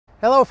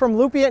Hello from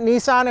Lupient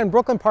Nissan in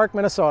Brooklyn Park,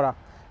 Minnesota.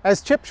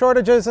 As chip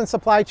shortages and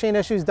supply chain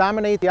issues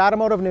dominate the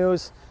automotive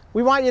news,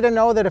 we want you to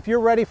know that if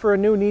you're ready for a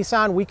new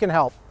Nissan, we can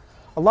help.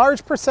 A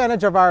large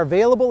percentage of our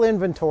available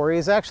inventory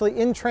is actually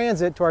in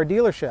transit to our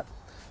dealership.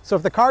 So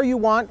if the car you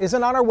want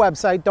isn't on our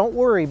website, don't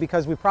worry,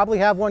 because we probably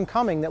have one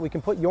coming that we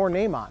can put your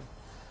name on.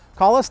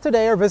 Call us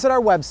today or visit our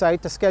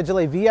website to schedule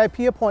a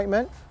VIP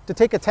appointment to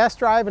take a test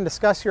drive and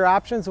discuss your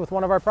options with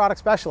one of our product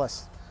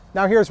specialists.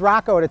 Now here's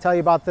Rocco to tell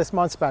you about this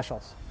month's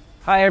specials.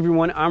 Hi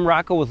everyone, I'm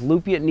Rocco with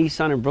Lupient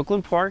Nissan in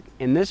Brooklyn Park,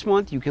 and this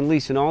month you can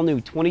lease an all-new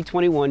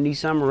 2021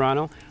 Nissan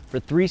Murano for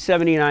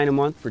 $379 a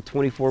month for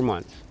 24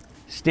 months.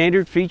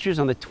 Standard features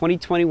on the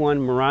 2021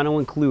 Murano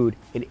include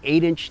an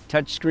 8-inch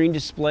touchscreen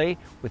display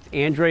with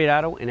Android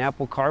Auto and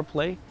Apple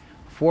CarPlay,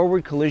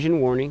 forward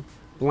collision warning,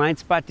 blind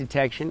spot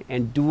detection,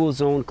 and dual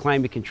zone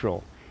climate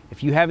control.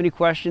 If you have any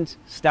questions,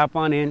 stop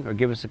on in or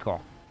give us a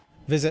call.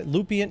 Visit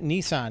Lupient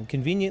Nissan,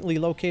 conveniently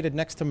located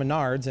next to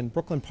Menards in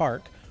Brooklyn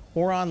Park,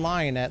 or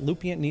online at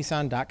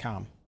lupientnissan.com.